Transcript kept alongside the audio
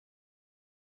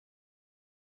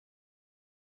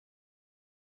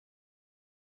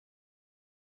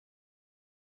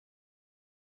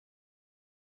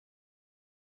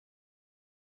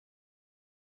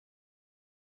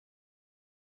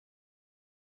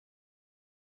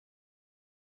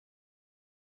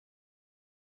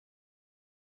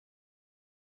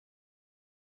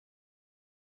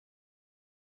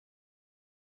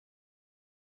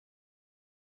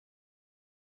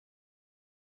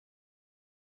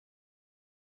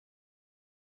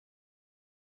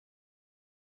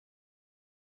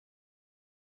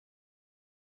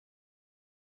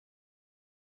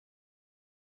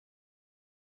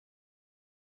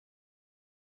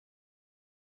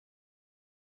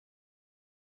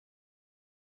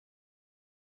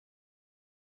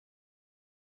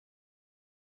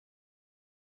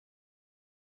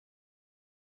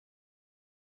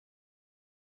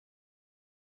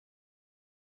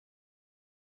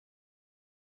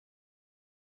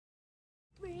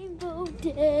Rainbow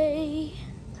Day.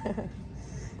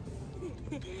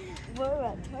 We're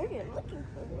at Target looking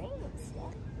for rainbow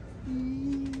stuff.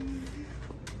 No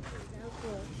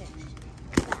goldfish.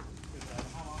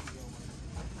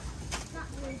 Not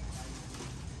really.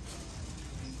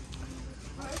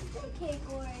 Birthday cake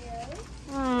Oreos.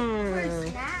 For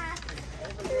snacks.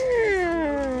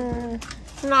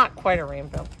 Not quite a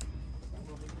rainbow.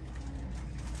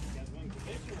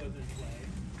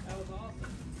 That was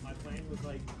awesome. My plane was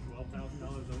like $12,000 a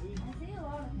week. I see a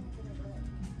lot of things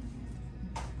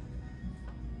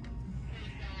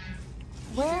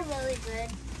that are good. These are really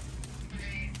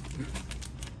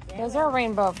good. Those are a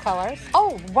rainbow of colors.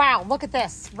 Oh, wow. Look at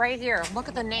this right here. Look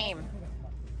at the name.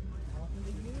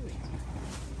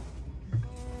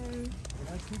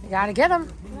 You gotta get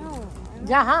them. No.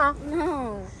 Yeah, huh?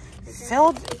 No.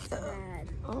 Filled. Bad.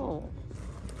 Oh.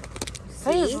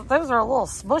 See? Those are a little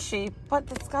smushy, but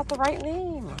it's got the right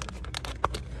name.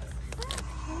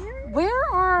 Where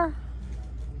are...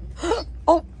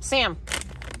 Oh, Sam.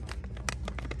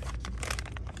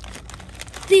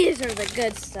 These are the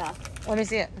good stuff. Let me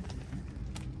see it.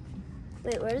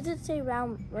 Wait, where does it say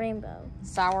round rainbow?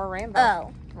 Sour rainbow.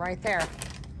 Oh. Right there.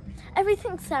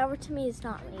 Everything sour to me is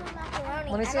not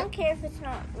rainbow. Let me see I don't care if it's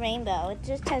not rainbow. It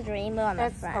just has rainbow on the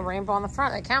That's front. a rainbow on the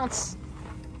front. That counts.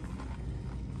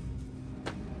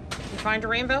 You find a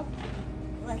rainbow?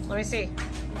 Let me see.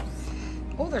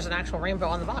 Oh, there's an actual rainbow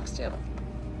on the box, too.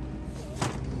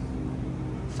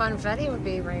 Funfetti would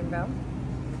be rainbow.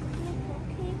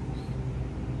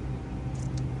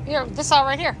 Here, this all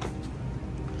right here.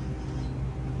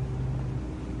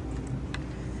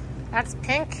 That's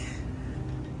pink.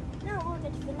 No, look,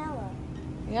 it's vanilla.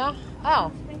 Yeah?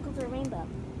 Oh, Sprinkles are rainbow.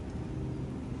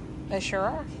 they sure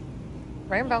are.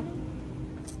 Rainbow.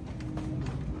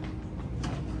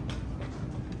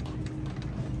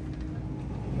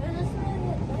 There's a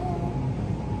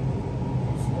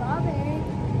strawberry.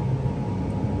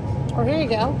 Oh, here you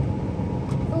go.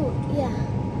 Oh, yeah.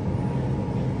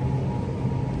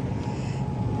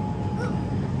 Oh,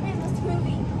 there's this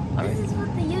movie. This is what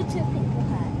the YouTube people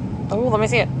had. Oh, let me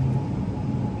see it.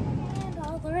 And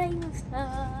all the rainbow stuff.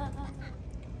 Oh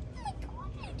my God,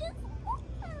 I just want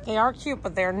that. They are cute,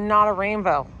 but they're not a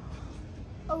rainbow.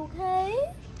 Okay.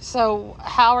 So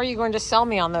how are you going to sell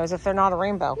me on those if they're not a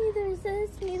rainbow? Neither is this,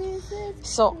 neither is this.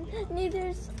 So Neither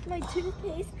is my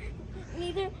toothpaste.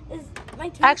 Neither is my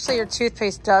toothpaste. actually, your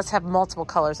toothpaste does have multiple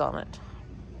colors on it.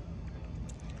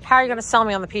 How are you going to sell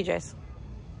me on the PJs?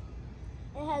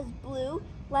 It has blue,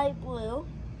 light blue,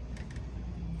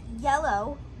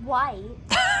 yellow, white,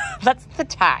 That's the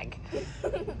tag.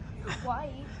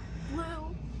 white,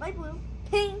 blue, light blue,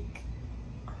 pink.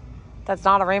 That's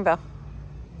not a rainbow.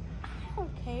 I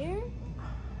don't care.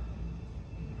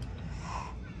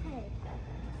 Hey,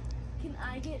 can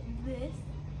I get this?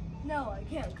 No, I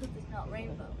can't because it's not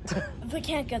rainbow. If I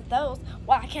can't get those,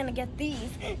 why can't I get these?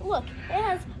 Look, it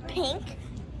has pink,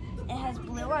 it has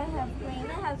blue, I have green, it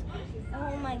has,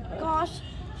 oh my gosh,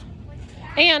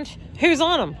 And who's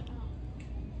on them?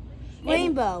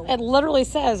 rainbow. It literally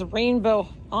says rainbow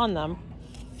on them.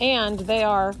 And they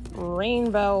are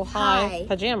rainbow high High.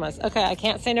 pajamas. Okay, I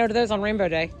can't say no to those on Rainbow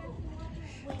Day.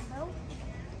 Rainbow.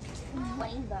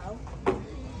 Rainbow.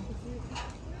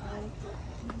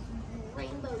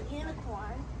 Rainbow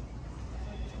unicorn.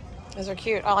 Those are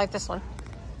cute. I like this one.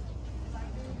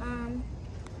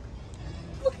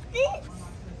 Look at this.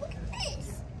 Look at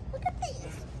this. Look at this.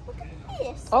 Look at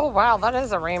this. Oh, wow, that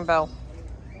is a rainbow.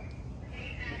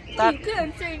 That, You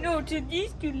can't say no to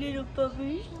these two little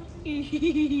puppies.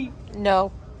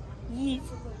 no. Yes.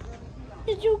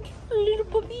 They're so cute, little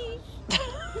puppies.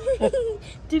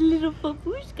 The little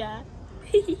papushka.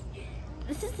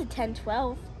 This is the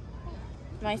 10-12.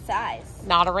 My size.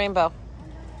 Not a rainbow.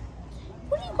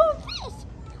 What do you call this?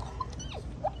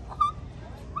 What do you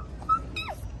call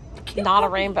this? Cute Not a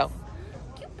puppies. rainbow.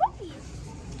 Cute puppies.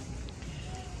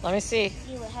 Let me see.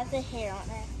 See, it has the hair on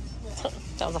it.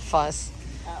 That was a fuzz.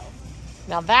 Oh.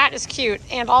 Now that is cute.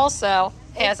 And also,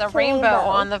 it has a It's rainbow rainbow.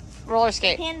 on the roller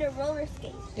skate. Panda roller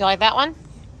skate. You like that one?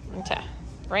 Okay.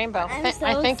 Rainbow. I'm so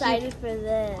I think excited for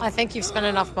this. I think you've spent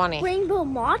enough money. Rainbow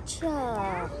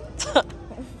matcha.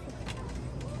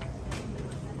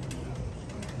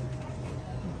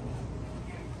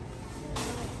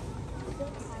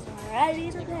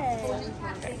 Ready to pay.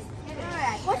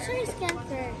 Alright, what should I scan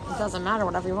first? It doesn't matter,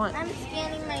 whatever you want. I'm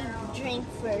scanning my drink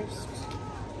first.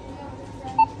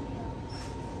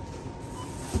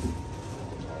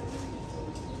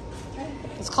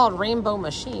 It's called Rainbow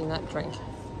Machine, that drink.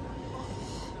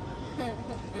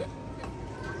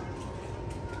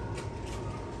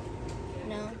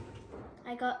 No.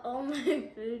 I got all my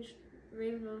food,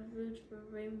 rainbow foods for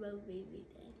Rainbow Baby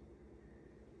Day.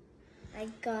 I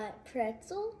got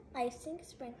pretzel, icing,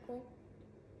 sprinkle,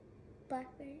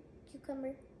 blackberry,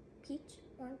 cucumber, peach,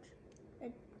 orange,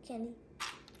 red candy.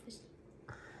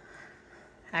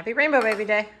 Happy Rainbow Baby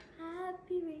Day.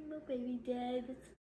 Happy Rainbow Baby Day.